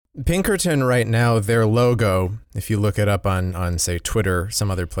Pinkerton right now, their logo, if you look it up on say Twitter, some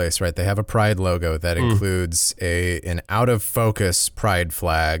other place, right? They have a Pride logo that includes an out of focus Pride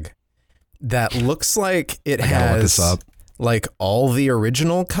flag that looks like it has like all the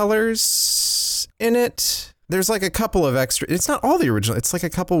original colors in it. There's like a couple of extra. It's not all the original. It's like a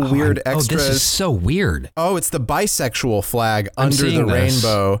couple weird extras. Oh, this is so weird. Oh, it's the bisexual flag under the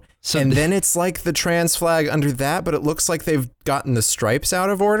rainbow. So and then it's like the trans flag under that, but it looks like they've gotten the stripes out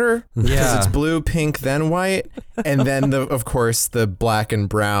of order. Because it's blue, pink, then white. And then, of course, the black and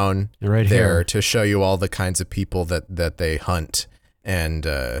brown right there here to show you all the kinds of people that they hunt and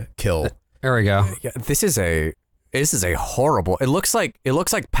kill. There we go. Yeah, this is a horrible. It looks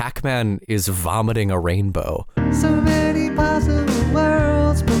like Pac-Man is vomiting a rainbow. So many possible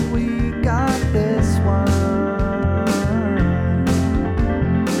worlds, but we got this one.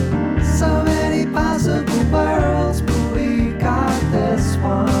 So many possible worlds, but we got this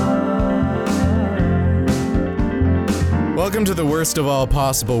one. Welcome to the worst of all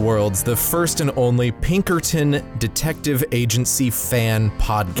possible worlds, the first and only Pinkerton Detective Agency fan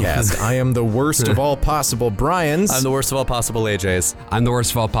podcast. I am the worst of all possible Brians. I'm the worst of all possible AJs. I'm the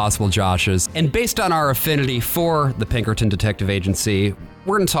worst of all possible Joshes. And based on our affinity for the Pinkerton Detective Agency,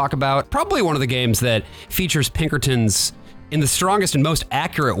 we're going to talk about probably one of the games that features Pinkertons in the strongest and most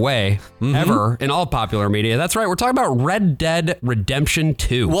accurate way ever in all popular media. That's right, we're talking about Red Dead Redemption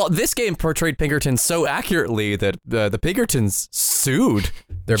 2. Well, this game portrayed Pinkerton so accurately that the Pinkertons sued.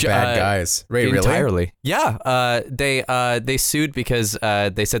 They're bad guys. Right, entirely. Really? Yeah, they sued because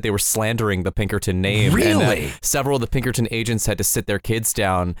they said they were slandering the Pinkerton name. Really? And, several of the Pinkerton agents had to sit their kids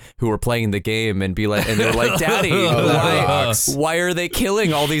down who were playing the game and be like, and they were like, "Daddy, why are they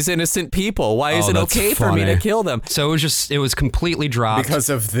killing all these innocent people? Why is it okay for me to kill them?" So it was completely dropped because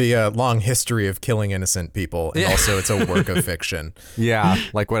of the long history of killing innocent people, and also it's a work of fiction. Yeah,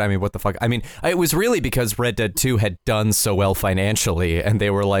 like what the fuck? I mean, it was really because Red Dead 2 had done so well financially, and they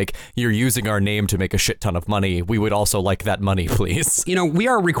were like, "You're using our name to make a shit ton of money. We would also like that money, please." You know, we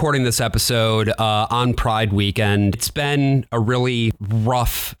are recording this episode on Pride weekend. It's been a really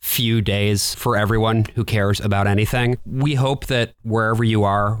rough few days for everyone who cares about anything. We hope that wherever you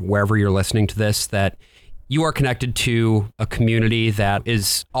are, wherever you're listening to this, that you are connected to a community that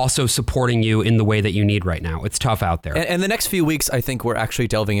is also supporting you in the way that you need right now. It's tough out there. And the next few weeks, I think we're actually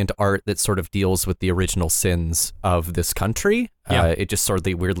delving into art that sort of deals with the original sins of this country. Yeah. It just sort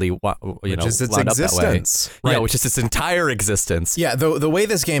of weirdly, Which is its wound existence. up that way. Yeah, which is its entire existence. Yeah, the way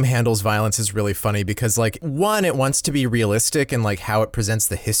this game handles violence is really funny because, like, one, it wants to be realistic in, like, how it presents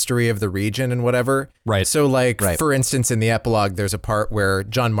the history of the region and whatever. Right. So, like, for instance, in the epilogue, there's a part where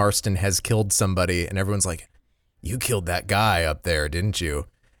John Marston has killed somebody and everyone's like, "You killed that guy up there, didn't you?"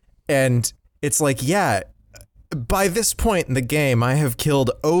 And it's like, yeah, by this point in the game, I have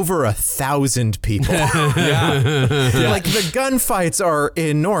killed over 1,000 people. Like, the gunfights are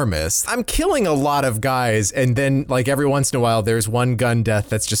enormous. I'm killing a lot of guys, and then, like, every once in a while, there's one gun death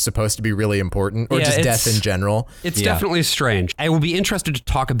that's just supposed to be really important, or just death in general. It's definitely strange. I will be interested to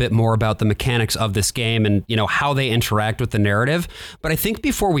talk a bit more about the mechanics of this game and, you know, how they interact with the narrative. But I think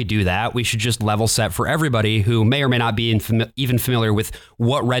before we do that, we should just level set for everybody who may or may not be even familiar with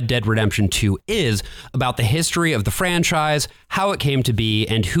what Red Dead Redemption 2 is, about the history of the franchise, how it came to be,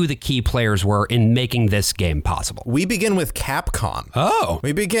 and who the key players were in making this game possible. We begin with Capcom. Oh.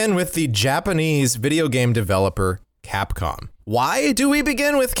 We begin with the Japanese video game developer Capcom. Why do we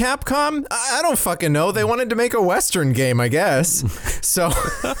begin with Capcom? I don't fucking know. They wanted to make a Western game, I guess. So,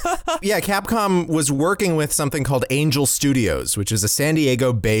 yeah, Capcom was working with something called Angel Studios, which is a San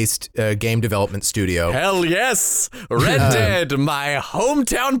Diego-based game development studio. Hell yes! Red Dead, my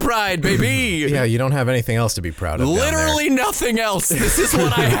hometown pride, baby! Yeah, you don't have anything else to be proud of. Literally nothing else. This is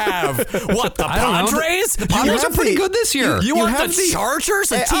what I have. What, the Padres? The Padres are pretty good this year. You want the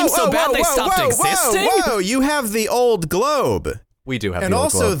Chargers? A team so bad they stopped existing? Whoa, you have the Old Globe. We do have and the Old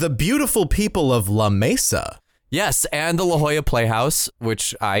also Globe. the beautiful people of La Mesa. Yes, and the La Jolla Playhouse,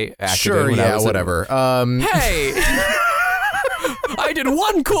 which I activated Sure, when I was whatever. Hey! I did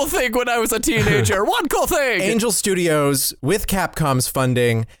one cool thing when I was a teenager. One cool thing! Angel Studios, with Capcom's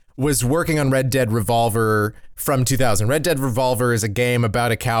funding, was working on Red Dead Revolver from 2000. Red Dead Revolver is a game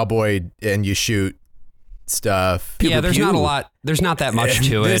about a cowboy and you shoot stuff. There's not a lot. There's not that much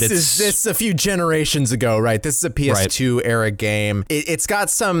to it. This is a few generations ago, right? This is a PS2 era game. It's got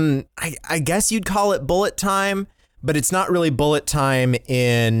some, I guess you'd call it bullet time, but it's not really bullet time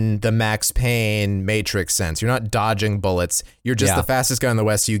in the Max Payne Matrix sense. You're not dodging bullets. You're just the fastest guy in the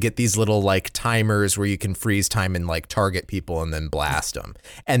West. So you get these little like timers where you can freeze time and like target people and then blast them.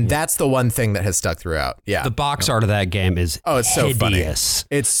 And that's the one thing that has stuck throughout. Yeah. The box art of that game is it's so hideous. funny.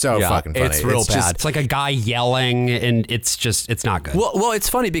 It's so fucking funny. It's real bad. It's like a guy yelling, and it's not good. Well, it's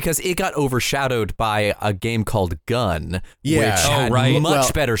funny because it got overshadowed by a game called Gun, which had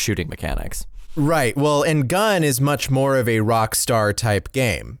much better shooting mechanics. Right. Well, and Gun is much more of a Rockstar type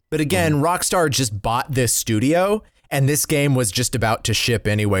game. But again, Rockstar just bought this studio, and this game was just about to ship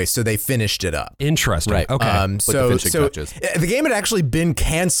anyway, so they finished it up. Interesting. Right. Okay. So the game had actually been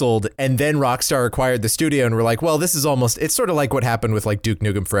canceled, and then Rockstar acquired the studio and were like, well, this is almost, it's sort of like what happened with like Duke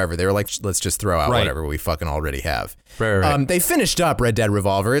Nukem Forever. They were like, let's just throw out whatever we fucking already have. Right. They finished up Red Dead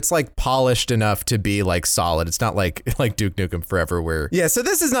Revolver. It's like polished enough to be like solid. It's not like Duke Nukem Forever where, so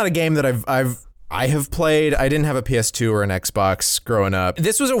this is not a game that I have played. I didn't have a PS2 or an Xbox growing up.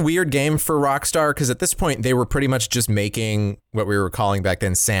 This was a weird game for Rockstar because at this point they were pretty much just making what we were calling back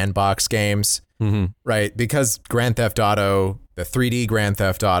then sandbox games, right? Because Grand Theft Auto, the 3D Grand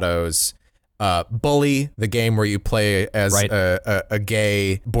Theft Autos, Bully, the game where you play as a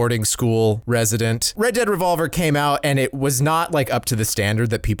gay boarding school resident. Red Dead Revolver came out and it was not like up to the standard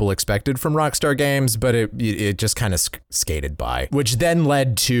that people expected from Rockstar games, but it just kind of skated by, which then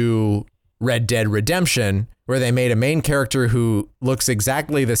led to Red Dead Redemption, where they made a main character who looks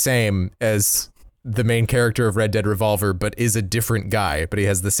exactly the same as the main character of Red Dead Revolver, but is a different guy, but he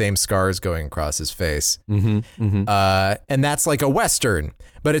has the same scars going across his face. And that's like a Western,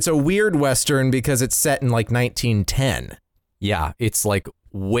 but it's a weird Western because it's set in like 1910. Yeah, it's like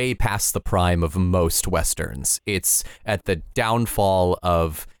way past the prime of most Westerns. It's at the downfall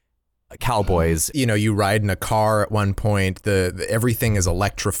of cowboys. You know, you ride in a car at one point, everything is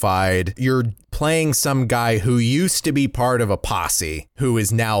electrified. You're playing some guy who used to be part of a posse who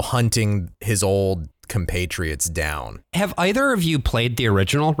is now hunting his old compatriots down. Have either of you played the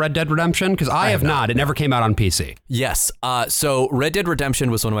original Red Dead Redemption? Because I have not. It never came out on PC. Yes. So Red Dead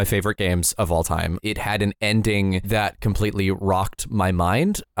Redemption was one of my favorite games of all time. It had an ending that completely rocked my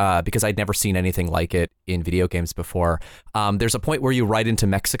mind because I'd never seen anything like it in video games before. There's a point where you ride into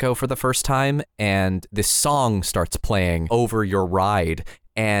Mexico for the first time and this song starts playing over your ride.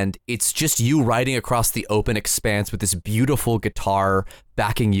 And it's just you riding across the open expanse with this beautiful guitar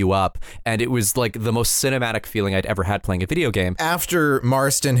backing you up. And it was like the most cinematic feeling I'd ever had playing a video game. After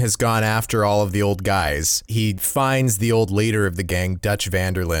Marston has gone after all of the old guys, he finds the old leader of the gang, Dutch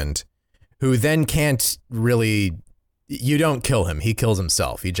Vanderland, who then can't really, you don't kill him. He kills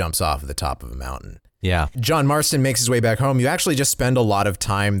himself. He jumps off the top of a mountain. Yeah. John Marston makes his way back home. You actually just spend a lot of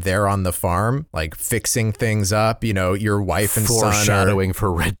time there on the farm, like fixing things up. You know, your wife and son foreshadowing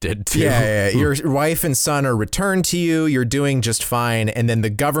for Red Dead 2. Yeah. Your wife and son are returned to you. You're doing just fine. And then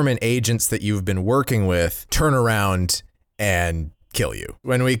the government agents that you've been working with turn around and kill you.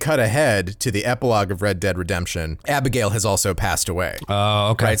 When we cut ahead to the epilogue of Red Dead Redemption, Abigail has also passed away. Oh,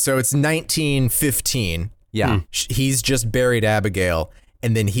 okay. Right. So it's 1915. Yeah. He's just buried Abigail.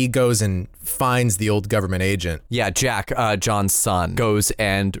 And then he goes and finds the old government agent. Yeah, Jack, John's son, goes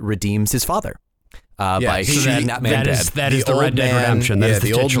and redeems his father by shooting that man dead. That is the Red Dead Redemption. That is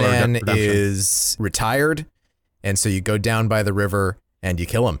the old man redemption. is retired, and so you go down by the river and you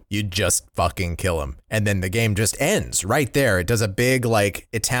kill him. You just fucking kill him. And then the game just ends right there. It does a big like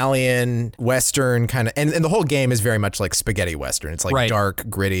Italian Western kind of, and the whole game is very much like spaghetti Western. It's like dark,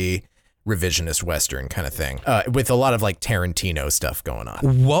 gritty, revisionist Western kind of thing with a lot of like Tarantino stuff going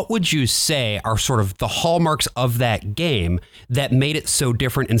on. What would you say are sort of the hallmarks of that game that made it so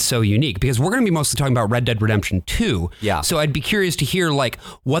different and so unique? Because we're going to be mostly talking about Red Dead Redemption 2. Yeah. So I'd be curious to hear like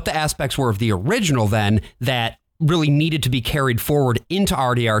what the aspects were of the original then that really needed to be carried forward into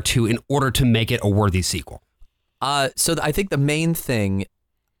RDR2 in order to make it a worthy sequel. So I think the main thing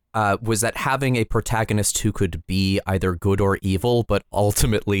was that having a protagonist who could be either good or evil, but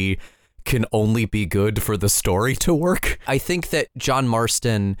ultimately can only be good for the story to work. I think that John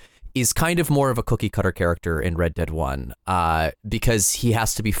Marston is kind of more of a cookie cutter character in Red Dead 1 because he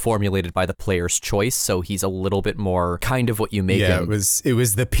has to be formulated by the player's choice. So he's a little bit more kind of what you make him. It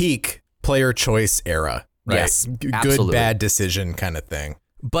was the peak player choice era. Right? Yes, good, absolutely. Bad decision kind of thing.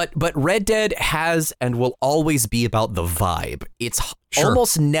 But Red Dead has and will always be about the vibe. It's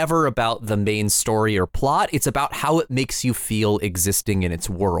almost never about the main story or plot. It's about how it makes you feel existing in its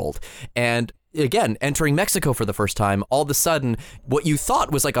world. And again, entering Mexico for the first time, all of a sudden, what you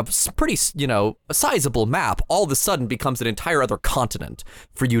thought was like a pretty, a sizable map, all of a sudden becomes an entire other continent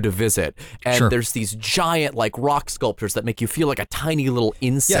for you to visit. And there's these giant like rock sculptures that make you feel like a tiny little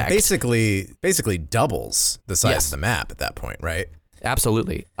insect. Yeah, basically doubles the size of the map at that point, right?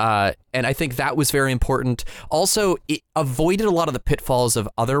 Absolutely. And I think that was very important. Also, it avoided a lot of the pitfalls of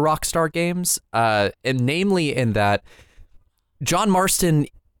other Rockstar games, and namely in that John Marston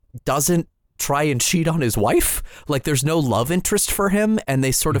doesn't try and cheat on his wife. Like, there's no love interest for him, and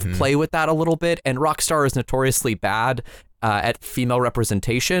they sort of play with that a little bit. And Rockstar is notoriously bad at female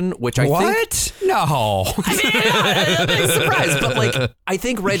representation, which I think... No. I mean, I'm big surprise, but like, I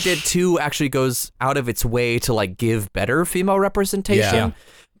think Red Dead 2 actually goes out of its way to like give better female representation. Yeah.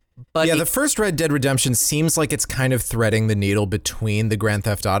 But the first Red Dead Redemption seems like it's kind of threading the needle between the Grand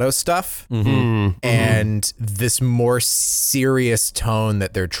Theft Auto stuff and this more serious tone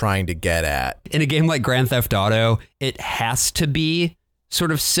that they're trying to get at. In a game like Grand Theft Auto, it has to be sort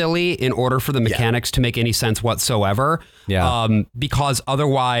of silly in order for the mechanics to make any sense whatsoever. Yeah. Because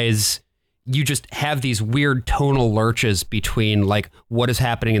otherwise you just have these weird tonal lurches between like what is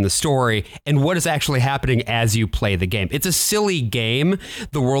happening in the story and what is actually happening as you play the game. It's a silly game.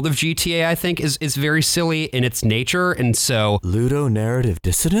 The world of GTA, I think, is very silly in its nature. And so ludonarrative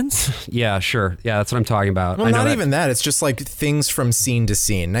dissonance? Yeah, sure. Yeah, that's what I'm talking about. Well, not even that. It's just like things from scene to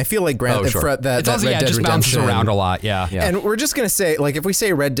scene. And I feel like Red Dead It just bounces around a lot. Yeah. And we're just going to say, like, if we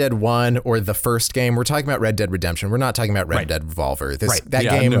say Red Dead 1 or the first game, we're talking about Red Dead Redemption. We're not talking about Red Dead Revolver. That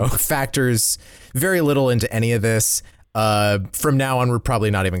game factors very little into any of this. From now on, we're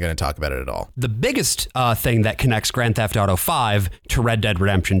probably not even going to talk about it at all. The biggest thing that connects Grand Theft Auto 5 to Red Dead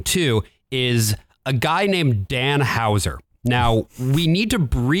Redemption 2 is a guy named Dan Houser. Now, we need to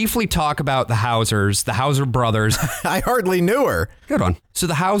briefly talk about the Housers, the Houser brothers. I hardly knew her. Good one. So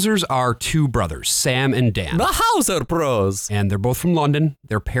the Housers are two brothers, Sam and Dan. The Houser Bros. And they're both from London.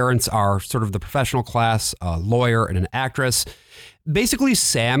 Their parents are sort of the professional class, a lawyer and an actress. Basically,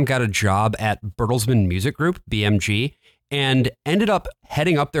 Sam got a job at Bertelsmann Music Group, BMG, and ended up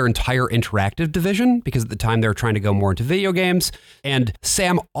heading up their entire interactive division because at the time they were trying to go more into video games. And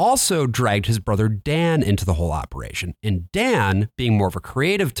Sam also dragged his brother Dan into the whole operation. And Dan, being more of a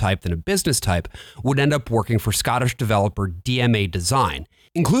creative type than a business type, would end up working for Scottish developer DMA Design,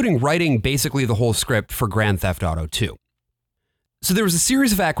 including writing basically the whole script for Grand Theft Auto 2. So there was a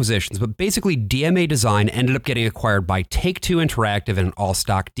series of acquisitions, but basically DMA Design ended up getting acquired by Take-Two Interactive in an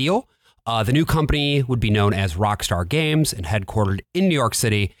all-stock deal. The new company would be known as Rockstar Games and headquartered in New York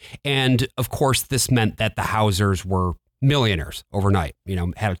City. And of course, this meant that the Housers were millionaires overnight,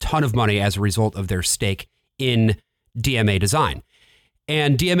 had a ton of money as a result of their stake in DMA Design.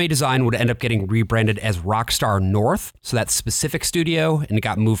 And DMA Design would end up getting rebranded as Rockstar North. So that specific studio, and it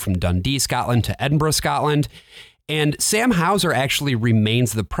got moved from Dundee, Scotland to Edinburgh, Scotland. And Sam Houser actually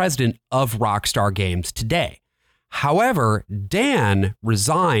remains the president of Rockstar Games today. However, Dan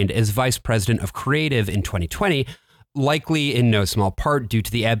resigned as vice president of creative in 2020, likely in no small part due to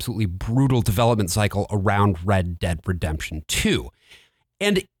the absolutely brutal development cycle around Red Dead Redemption 2.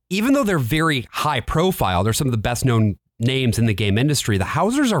 And even though they're very high profile, they're some of the best known names in the game industry, the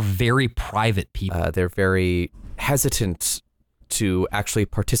Housers are very private people. They're very hesitant to actually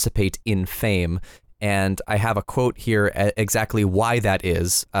participate in fame. And I have a quote here exactly why that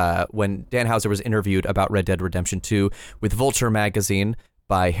is. When Dan Houser was interviewed about Red Dead Redemption 2 with Vulture magazine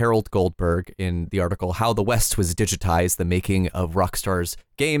by Harold Goldberg in the article How the West Was Digitized, the Making of Rockstar's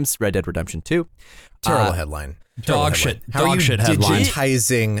Games, Red Dead Redemption 2. Terrible headline. Dog shit. How are you headline.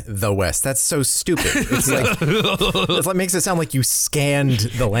 digitizing the West? That's so stupid. It's like makes it sound like you scanned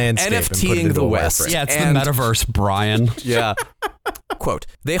the landscape and put it NFTing into the a West. wireframe. Yeah, it's the metaverse, Brian. Yeah. Quote,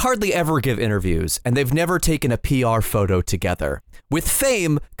 they hardly ever give interviews, and they've never taken a PR photo together. With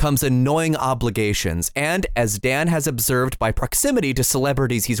fame comes annoying obligations, and as Dan has observed by proximity to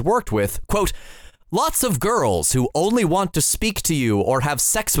celebrities he's worked with, quote, lots of girls who only want to speak to you or have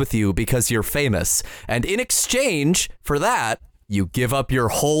sex with you because you're famous. And in exchange for that, you give up your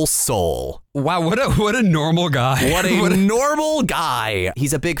whole soul. Wow, what a normal guy. What a normal guy.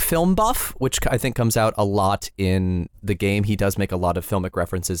 He's a big film buff, which I think comes out a lot in the game. He does make a lot of filmic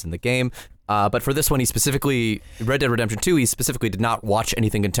references in the game. But for this one, Red Dead Redemption 2, he specifically did not watch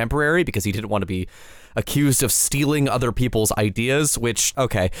anything contemporary because he didn't want to be accused of stealing other people's ideas, which,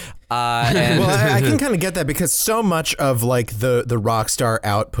 okay. Well, I can kind of get that because so much of like the Rockstar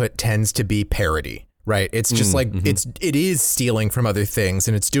output tends to be parody. Right. It's just like it is stealing from other things,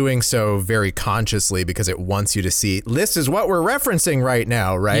 and it's doing so very consciously because it wants you to see this is what we're referencing right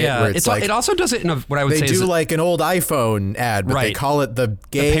now, right? Yeah, Where it's like, it also does it in what I would say they do is like an old iPhone ad, but they call it the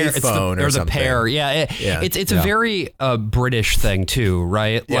gay phone or something. The pair. Yeah, it's a very British thing too,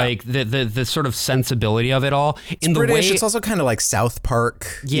 right? Yeah. Like the sort of sensibility of it all. It's British. It's also kind of like South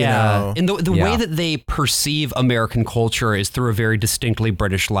Park. Yeah, you know? and the way that they perceive American culture is through a very distinctly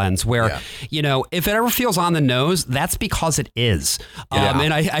British lens, where you know, if it ever feels on the nose, that's because it is.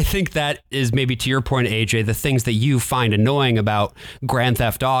 And I think that is maybe, to your point, AJ, the things that you find annoying about Grand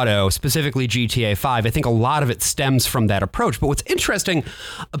Theft Auto, specifically GTA 5, I think a lot of it stems from that approach. But what's interesting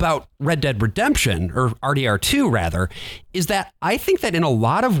about Red Dead Redemption, or RDR2 rather, is that I think that in a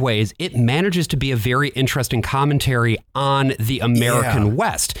lot of ways it manages to be a very interesting commentary on the American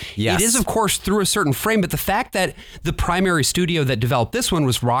West. Yes. It is, of course, through a certain frame, but the fact that the primary studio that developed this one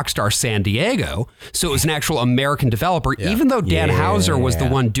was Rockstar San Diego, so it was an actual American developer, even though Dan Houser was the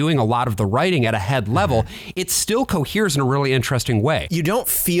one doing a lot of the writing at a head level, it still coheres in a really interesting way. You don't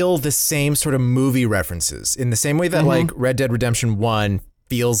feel the same sort of movie references in the same way that like Red Dead Redemption 1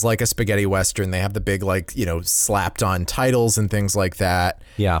 feels like a spaghetti western. They have the big, like, you know, slapped on titles and things like that.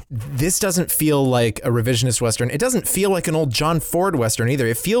 Yeah. This doesn't feel like a revisionist western. It doesn't feel like an old John Ford western either.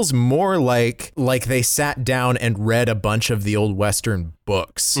 It feels more like they sat down and read a bunch of the old western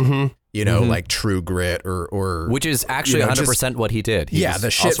books. You know, like True Grit or which is actually 100% what he did. He the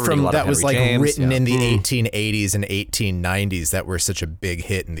shit from that was like written in the 1880s and 1890s that were such a big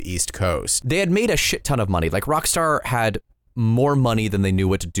hit in the East Coast. They had made a shit ton of money. Like Rockstar had more money than they knew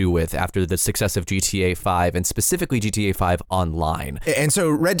what to do with after the success of GTA 5 and specifically GTA 5 Online. And so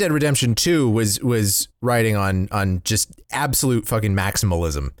Red Dead Redemption 2 was riding on just absolute fucking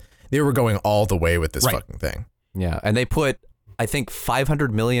maximalism. They were going all the way with this fucking thing. Yeah, and they put, I think, $500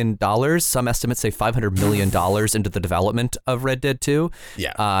 million, some estimates say $500 million into the development of Red Dead 2.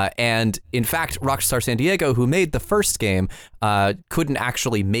 Yeah. And in fact, Rockstar San Diego, who made the first game, couldn't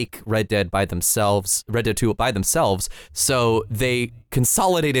actually make Red Dead 2 by themselves. So they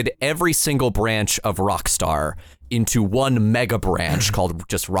consolidated every single branch of Rockstar into one mega branch called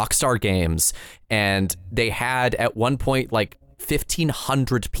just Rockstar Games. And they had at one point like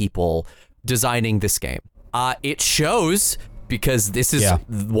 1,500 people designing this game. It shows, because this is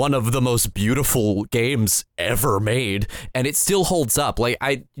one of the most beautiful games ever made, and it still holds up. Like,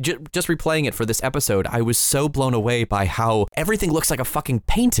 just replaying it for this episode, I was so blown away by how everything looks like a fucking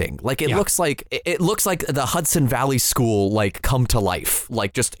painting. Like, it looks like the Hudson Valley School, like, come to life,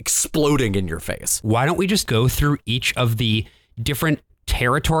 like just exploding in your face. Why don't we just go through each of the different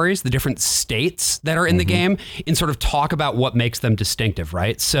territories, the different states that are in the game, and sort of talk about what makes them distinctive,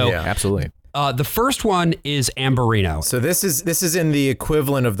 right? So, absolutely. The first one is Ambarino. So this is in the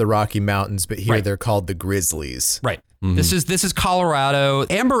equivalent of the Rocky Mountains, but here they're called the Grizzlies. Right. This is Colorado.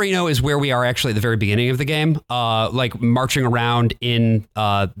 Ambarino is where we are actually at the very beginning of the game, like marching around in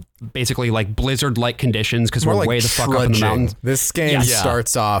basically like blizzard-like conditions because we're like way the fuck up in the mountains. This game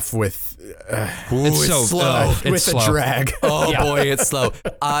starts off with it's so slow. With a drag. Oh boy, it's slow.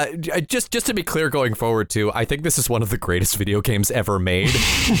 Just to be clear, going forward too, I think this is one of the greatest video games ever made.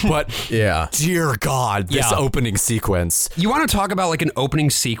 But dear God, this opening sequence. You want to talk about like an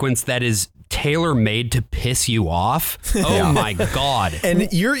opening sequence that is tailor-made to piss you off? Oh my God. And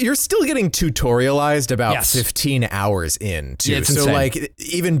you're still getting tutorialized about 15 hours in too. It's so insane. like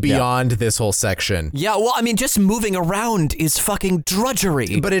even beyond this whole section. Yeah, well, I mean, just moving around is fucking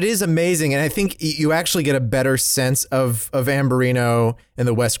drudgery. But it is amazing, and I think you actually get a better sense of Ambarino and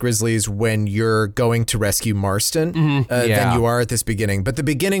the West Grizzlies when you're going to rescue Marston than you are at this beginning. But the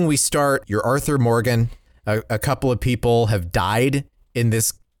beginning, we start, you're Arthur Morgan, a couple of people have died in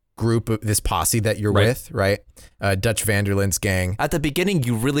this group of this posse that you're with, right? Dutch Vanderlind's gang. At the beginning,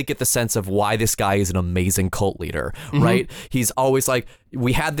 you really get the sense of why this guy is an amazing cult leader, right? He's always like,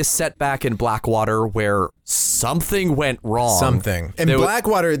 we had this setback in Blackwater where something went wrong. And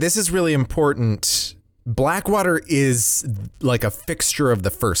Blackwater, this is really important. Blackwater is like a fixture of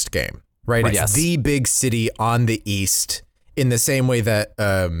the first game, right? It's the big city on the east in the same way that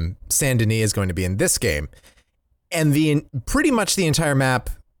Saint Denis is going to be in this game. And pretty much the entire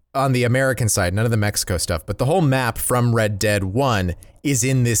map on the American side, none of the Mexico stuff, but the whole map from Red Dead 1 is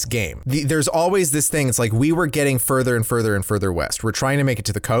in this game. There's always this thing. It's like we were getting further and further and further west. We're trying to make it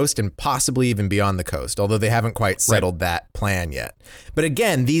to the coast and possibly even beyond the coast, although they haven't quite settled that plan yet. But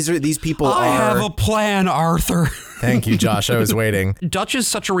again, these people I have a plan, Arthur. Thank you, Josh. I was waiting. Dutch is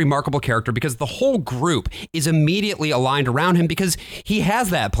such a remarkable character because the whole group is immediately aligned around him because he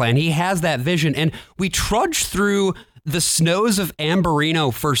has that plan. He has that vision. And we trudge through the snows of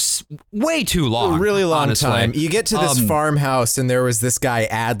Amberino for way too long. A really long honestly. time. You get to this farmhouse, and there was this guy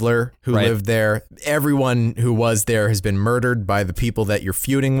Adler who Right. lived there. Everyone who was there has been murdered by the people that you're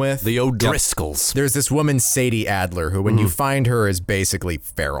feuding with. The O'Driscolls. There's this woman, Sadie Adler, who, when you find her, is basically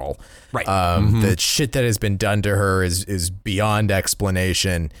feral. Right. The shit that has been done to her is beyond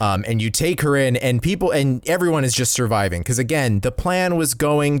explanation. And you take her in, and everyone is just surviving. Because again, the plan was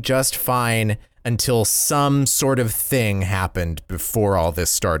going just fine until some sort of thing happened before all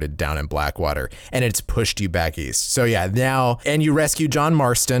this started down in Blackwater, and it's pushed you back east. So yeah, now, and you rescue John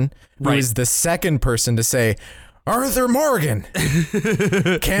Marston, who Right. is the second person to say, Arthur Morgan,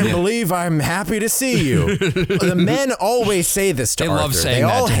 can't believe I'm happy to see you. The men always say this to They Arthur. love saying they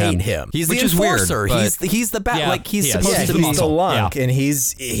that all to him. hate him. He's Which the is weird, enforcer. but- he's the bat. Yeah, like he's he is. supposed Yeah, to he's be. the lunk, Yeah. and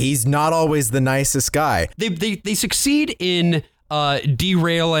he's not always the nicest guy. They succeed in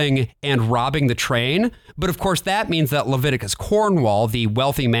derailing and robbing the train, but of course that means that Leviticus Cornwall, the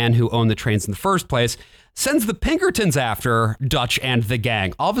wealthy man who owned the trains in the first place, sends the Pinkertons after Dutch and the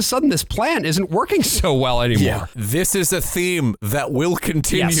gang. All of a sudden, this plan isn't working so well anymore. Yeah. This is a theme that will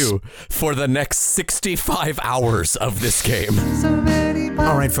continue for the next 65 hours of this game. So many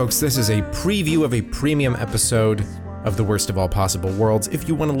All right, folks, this is a preview of a premium episode of The Worst of All Possible Worlds. If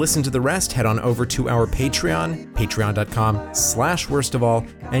you want to listen to the rest, head on over to our Patreon, patreon.com/worstofall,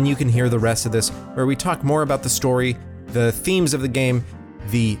 and you can hear the rest of this, where we talk more about the story, the themes of the game,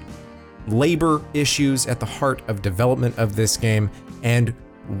 the labor issues at the heart of development of this game, and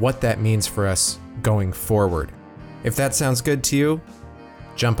what that means for us going forward. If that sounds good to you,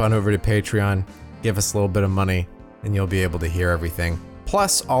 jump on over to Patreon, give us a little bit of money, and you'll be able to hear everything.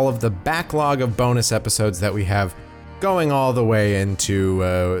 Plus all of the backlog of bonus episodes that we have going all the way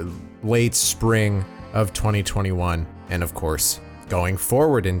into late spring of 2021. And of course, going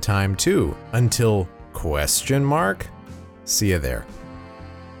forward in time too, until ? See you there.